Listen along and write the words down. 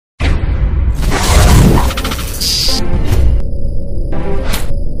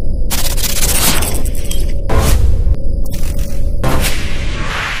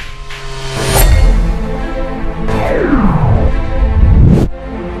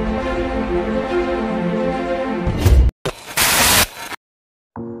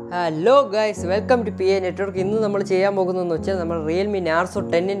Hello guys, welcome to PA.NETWORK. ഇന്ന് നമ്മൾ ചെയ്യാൻ പോകുന്നതെന്ന് വെച്ചാൽ നമ്മൾ Realme NARZO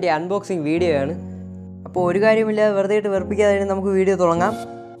 10 ന്റെ അൺബോക്സിംഗ് വീഡിയോ ആണ്. അപ്പോൾ ഒരു കാര്യമില്ലാതെ വെറുതെ ഇട്ട് വെറുപ്പിക്കാതെ നമുക്ക് വീഡിയോ തുടങ്ങാം.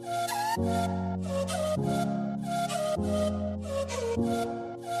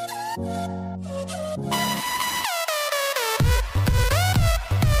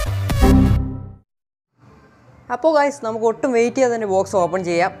 അപ്പോൾ guys, നമുക്ക് ഒട്ടും വെയിറ്റ് ചെയ്യാതെ തന്നെ ബോക്സ് ഓപ്പൺ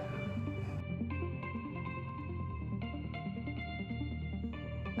ചെയ്യാം.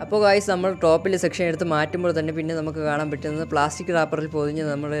 അപ്പോൾ ഗൈസ് നമ്മൾ ടോപ്പിലെ സെക്ഷൻ എടുത്ത് മാറ്റുമ്പോൾ തന്നെ പിന്നെ നമുക്ക് കാണാൻ പറ്റുന്നത് പ്ലാസ്റ്റിക് റാപ്പറിൽ പൊതിഞ്ഞ്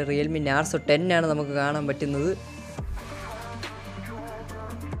നമ്മുടെ Realme NARZO 10 ആണ് നമുക്ക് കാണാൻ പറ്റുന്നത്.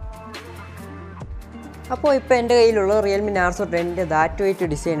 അപ്പോൾ ഇപ്പോൾ എൻ്റെ കയ്യിലുള്ള Realme NARZO 10 ദാറ്റ് വെയിറ്റ്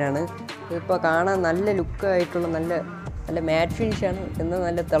ഡിസൈനാണ്. ഇതിപ്പോൾ കാണാൻ നല്ല ലുക്കായിട്ടുള്ള നല്ല മാറ്റ് ഫിനിഷാണ്, എന്നാൽ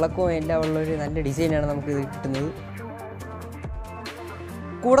നല്ല തിളക്കവും എല്ലാം ഉള്ളൊരു നല്ല ഡിസൈനാണ് നമുക്കിത് കിട്ടുന്നത്.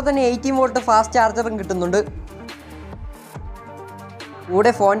 കൂടെ തന്നെ 18 വോൾട്ട് ഫാസ്റ്റ് ചാർജറും കിട്ടുന്നുണ്ട്.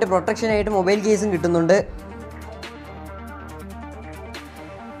 കൂടെ ഫോണിൻ്റെ പ്രൊട്ടക്ഷനായിട്ട് മൊബൈൽ കേസും കിട്ടുന്നുണ്ട്.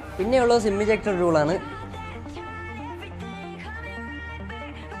 പിന്നെയുള്ളത് സിം ഇജക്ടർ റൂളാണ്.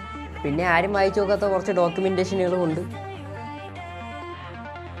 പിന്നെ ആരും വായിച്ചു നോക്കാത്ത കുറച്ച് ഡോക്യുമെൻറ്റേഷനുകളും ഉണ്ട്.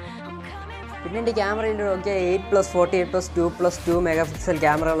 പിന്നെ എൻ്റെ ക്യാമറയിൽ നോക്കിയാൽ 8+48+2+2 മെഗാ പിക്സൽ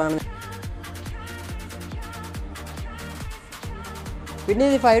ക്യാമറകളാണ്. പിന്നെ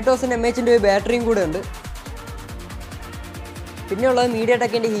ഇത് 5000 mAh ബാറ്ററിയും കൂടെ ഉണ്ട്. പിന്നെയുള്ളത്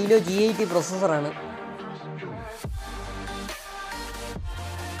മീഡിയടെക്കിൻ്റെ ഹീലോ G80 പ്രൊസസ്സറാണ്.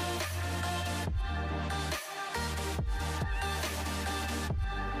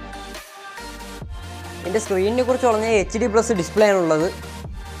 എൻ്റെ സ്ക്രീനിനെ കുറിച്ച് പറഞ്ഞാൽ HD+ ഡിസ്പ്ലേ ആണുള്ളത്.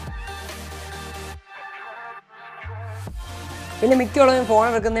 പിന്നെ മിക്കുള്ളതും ഫോൺ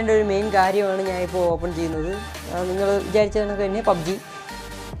എടുക്കുന്നതിൻ്റെ ഒരു മെയിൻ കാര്യമാണ് ഞാൻ ഇപ്പോൾ ഓപ്പൺ ചെയ്യുന്നത്. നിങ്ങൾ വിചാരിച്ച കണക്ക് തന്നെ ഈ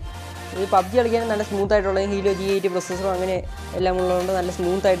പബ്ജി കളിക്കാൻ നല്ല സ്മൂത്തായിട്ടുള്ള ഹീലോ G80 പ്രൊസസ്സറും അങ്ങനെ എല്ലാം ഉള്ളതുകൊണ്ട് നല്ല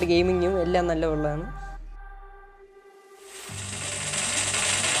സ്മൂത്തായിട്ട് ഗെയിമിങ്ങും എല്ലാം നല്ല ഉള്ളതാണ്.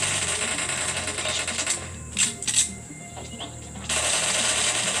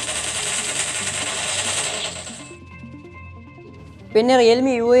 പിന്നെ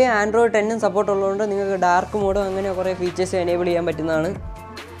Realme UI Android 10 സപ്പോർട്ട് ഉള്ളതുകൊണ്ട് നിങ്ങൾക്ക് ഡാർക്ക് മോഡും അങ്ങനെ കുറേ ഫീച്ചേഴ്സ് എനേബിൾ ചെയ്യാൻ പറ്റുന്നതാണ്.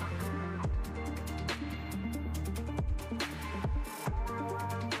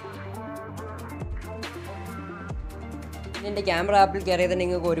 എൻ്റെ ക്യാമറ ആപ്പിൽ കയറിയാൽ തന്നെ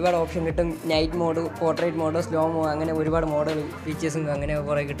നിങ്ങൾക്ക് ഒരുപാട് ഓപ്ഷൻ കിട്ടും. Night mode, portrait mode, slow മോ, അങ്ങനെ ഒരുപാട് മോഡൽ ഫീച്ചേഴ്സും അങ്ങനെ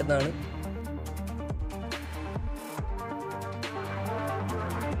കുറേ കിട്ടുന്നതാണ്.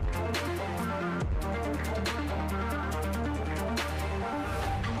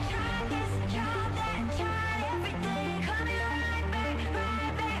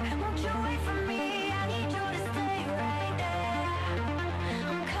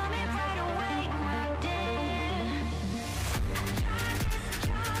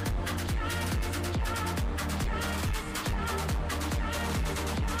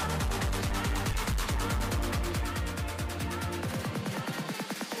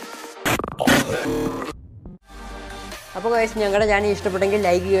 അപ്പോൾ ഗൈസ്, ഞങ്ങളുടെ ചാനൽ ഇഷ്ടപ്പെട്ടെങ്കിൽ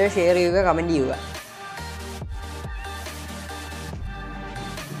ലൈക്ക് ചെയ്യുക, ഷെയർ ചെയ്യുക, കമൻറ്റ് ചെയ്യുക.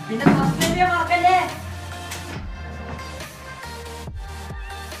 പിന്നെ സബ്സ്ക്രൈബ് ചെയ്യാൻ മറക്കല്ലേ.